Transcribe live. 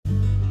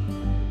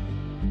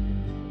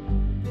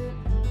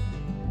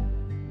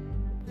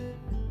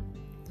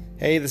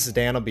Hey, this is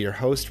Dan. I'll be your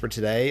host for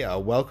today.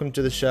 Welcome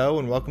to the show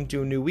and welcome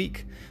to a new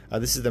week.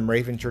 This is the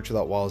Moravian Church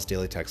Without Walls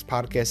Daily Text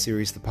podcast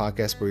series, the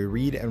podcast where we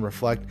read and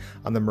reflect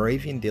on the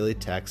Moravian Daily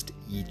Text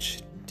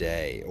each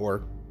day,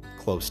 or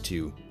close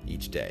to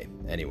each day.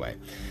 Anyway,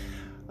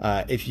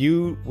 if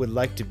you would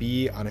like to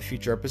be on a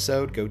future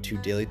episode, go to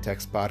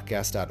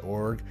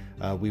dailytextpodcast.org.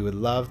 We would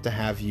love to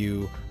have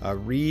you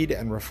read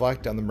and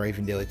reflect on the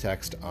Moravian Daily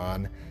Text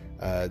on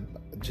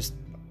just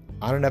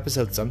on an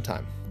episode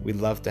sometime. We'd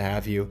love to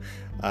have you.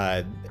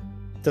 It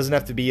doesn't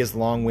have to be as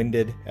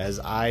long-winded as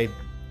I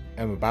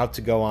am about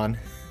to go on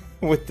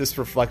with this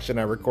reflection.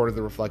 I recorded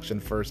the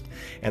reflection first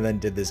and then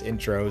did this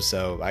intro,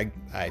 so I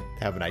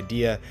have an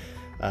idea.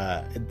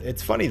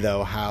 It's funny,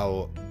 though,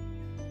 how,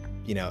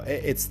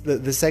 it's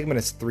the segment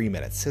is 3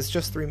 minutes. It's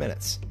just 3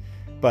 minutes.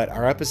 But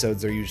our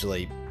episodes are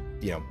usually,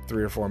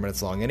 3 or 4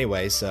 minutes long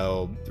anyway,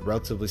 so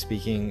relatively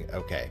speaking,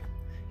 okay.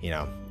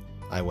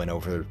 I went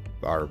over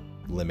our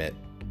limit.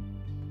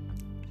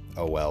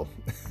 Oh well.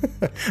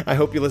 I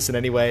hope you listen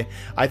anyway.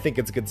 I think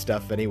it's good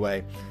stuff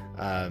anyway.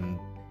 I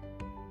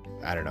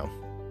don't know.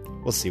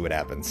 We'll see what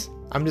happens.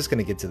 I'm just going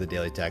to get to the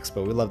daily text,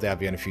 but we'd love to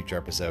have you on a future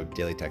episode,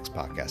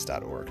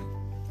 dailytextpodcast.org.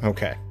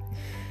 Okay.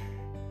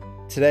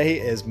 Today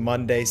is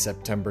Monday,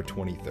 September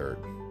 23rd.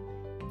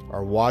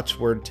 Our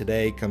watchword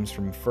today comes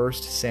from 1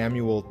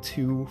 Samuel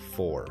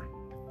 2:4.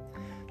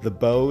 The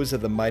bows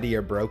of the mighty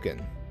are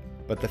broken,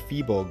 but the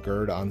feeble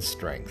gird on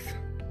strength.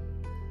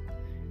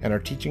 And our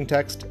teaching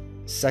text,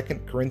 2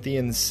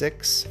 Corinthians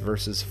 6,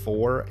 verses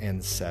 4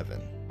 and 7.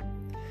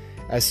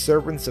 As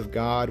servants of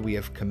God, we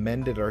have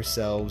commended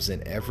ourselves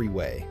in every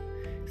way,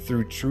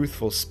 through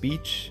truthful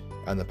speech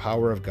and the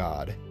power of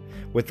God,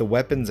 with the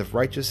weapons of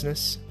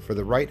righteousness for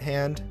the right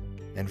hand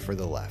and for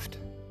the left.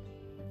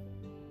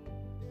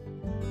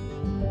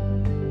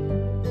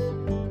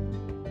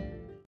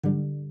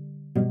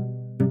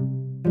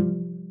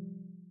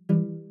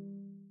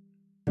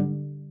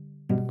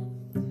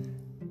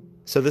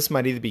 So this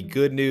might either be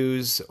good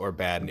news or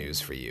bad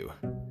news for you.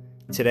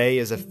 Today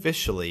is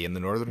officially, in the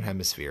Northern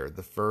Hemisphere,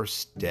 the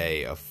first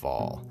day of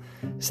fall.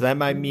 So that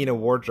might mean a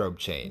wardrobe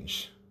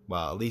change.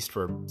 Well, at least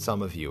for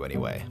some of you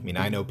anyway. I mean,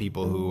 I know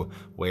people who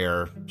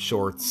wear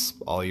shorts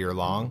all year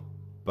long,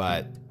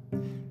 but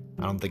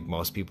I don't think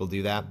most people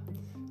do that.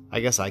 I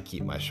guess I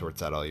keep my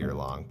shorts out all year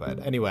long,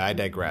 but anyway, I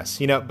digress.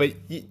 But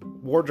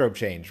wardrobe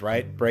change,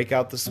 right? Break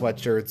out the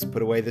sweatshirts,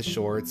 put away the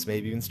shorts,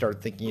 maybe even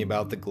start thinking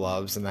about the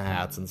gloves and the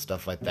hats and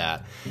stuff like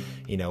that.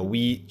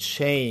 We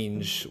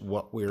change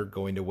what we're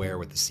going to wear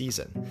with the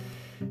season.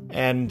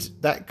 And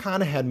that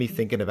kind of had me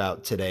thinking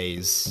about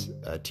today's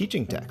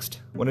teaching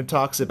text when it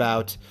talks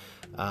about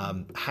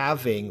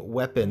having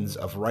weapons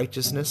of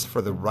righteousness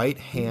for the right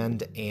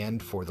hand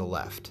and for the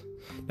left.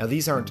 Now,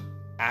 these aren't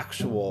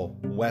actual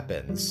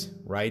weapons,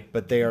 right?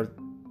 But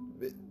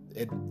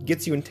it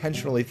gets you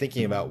intentionally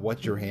thinking about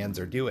what your hands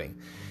are doing.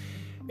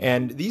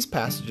 And these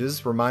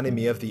passages reminded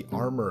me of the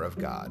armor of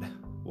God,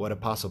 what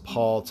Apostle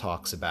Paul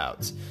talks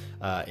about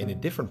in a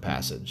different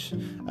passage.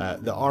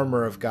 The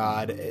armor of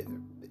God,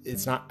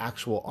 it's not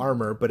actual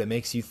armor, but it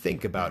makes you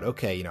think about,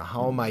 okay,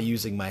 how am I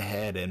using my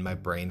head and my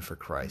brain for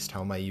Christ?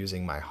 How am I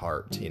using my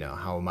heart?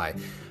 How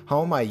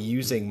am I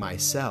using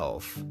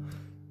myself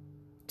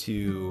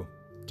to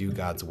do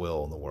God's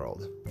will in the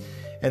world?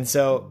 And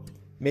so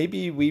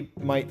maybe we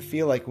might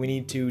feel like we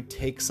need to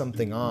take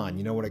something on.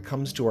 When it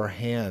comes to our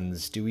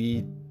hands, do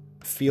we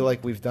feel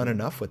like we've done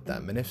enough with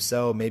them? And if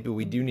so, maybe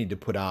we do need to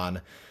put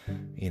on,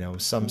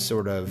 some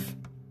sort of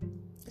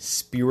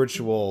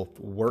spiritual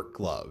work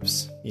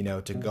gloves,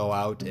 to go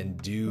out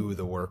and do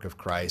the work of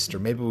Christ. Or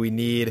maybe we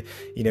need,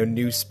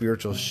 new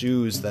spiritual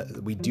shoes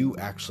that we do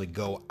actually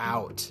go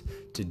out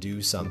to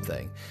do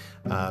something.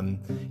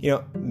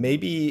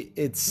 Maybe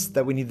it's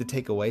that we need to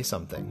take away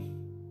something.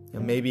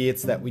 Maybe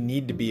it's that we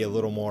need to be a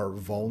little more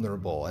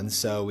vulnerable. And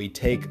so we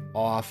take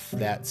off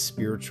that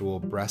spiritual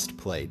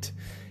breastplate,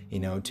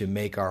 to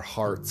make our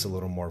hearts a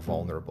little more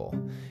vulnerable.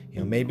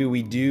 Maybe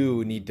we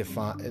do need to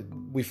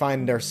we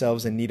find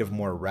ourselves in need of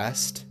more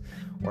rest,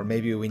 or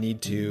maybe we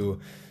need to,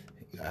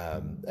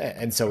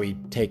 and so we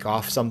take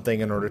off something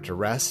in order to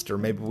rest, or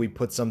maybe we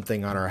put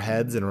something on our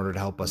heads in order to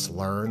help us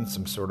learn,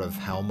 some sort of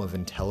helm of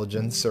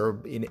intelligence, or,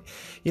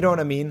 you know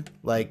what I mean?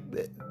 Like,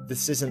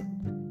 this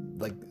isn't,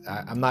 like,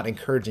 I'm not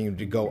encouraging you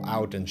to go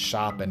out and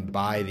shop and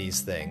buy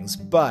these things,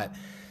 but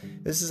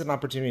this is an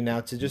opportunity now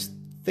to just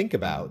think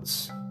about,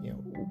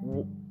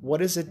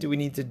 what is it do we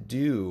need to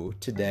do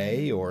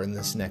today or in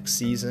this next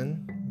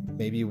season?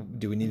 Maybe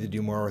do we need to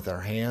do more with our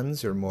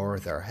hands, or more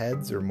with our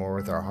heads, or more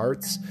with our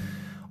hearts?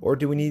 Or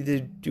do we need to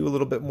do a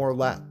little bit more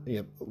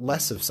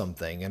less of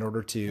something in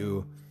order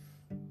to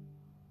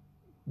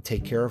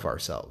take care of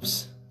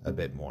ourselves a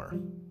bit more?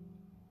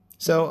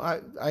 So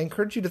I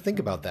encourage you to think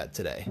about that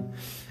today,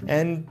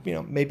 and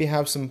maybe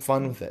have some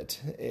fun with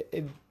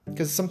it.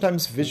 Because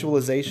sometimes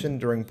visualization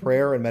during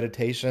prayer and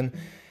meditation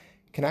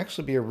can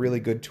actually be a really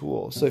good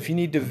tool. So if you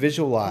need to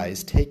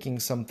visualize taking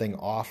something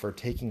off, or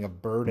taking a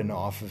burden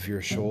off of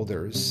your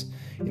shoulders,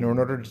 in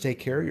order to take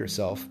care of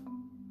yourself,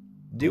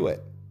 do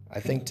it. I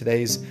think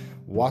today's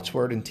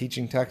watchword and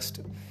teaching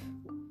text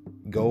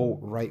go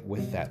right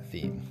with that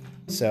theme.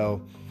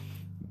 So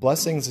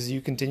blessings as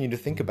you continue to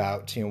think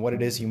about, what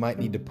it is you might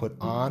need to put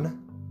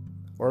on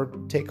or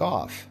take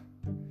off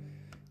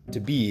to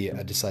be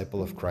a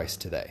disciple of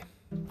Christ today.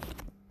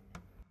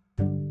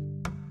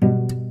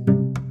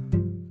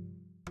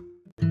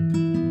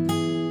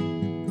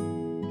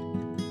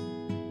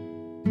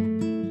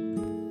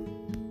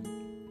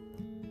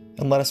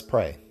 And let us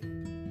pray.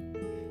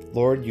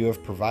 Lord, you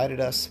have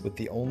provided us with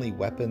the only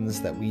weapons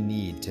that we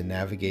need to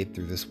navigate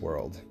through this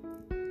world,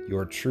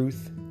 your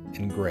truth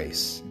and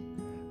grace,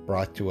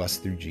 brought to us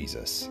through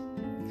Jesus.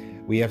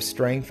 We have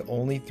strength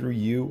only through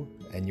you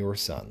and your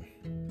Son.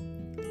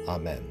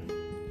 Amen.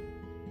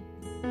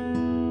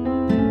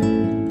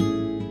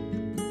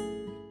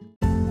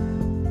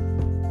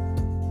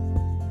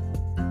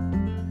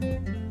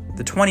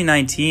 The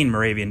 2019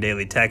 Moravian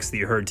Daily Text that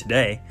you heard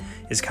today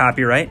is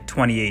copyright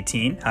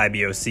 2018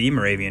 IBOC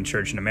Moravian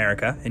Church in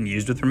America and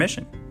used with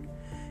permission.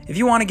 If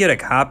you want to get a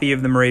copy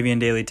of the Moravian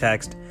Daily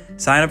Text,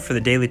 sign up for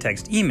the Daily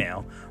Text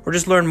email, or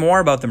just learn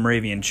more about the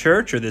Moravian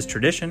Church or this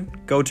tradition,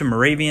 go to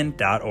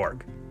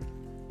moravian.org.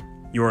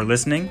 You are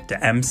listening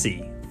to MC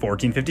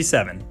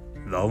 1457,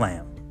 The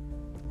Lamb.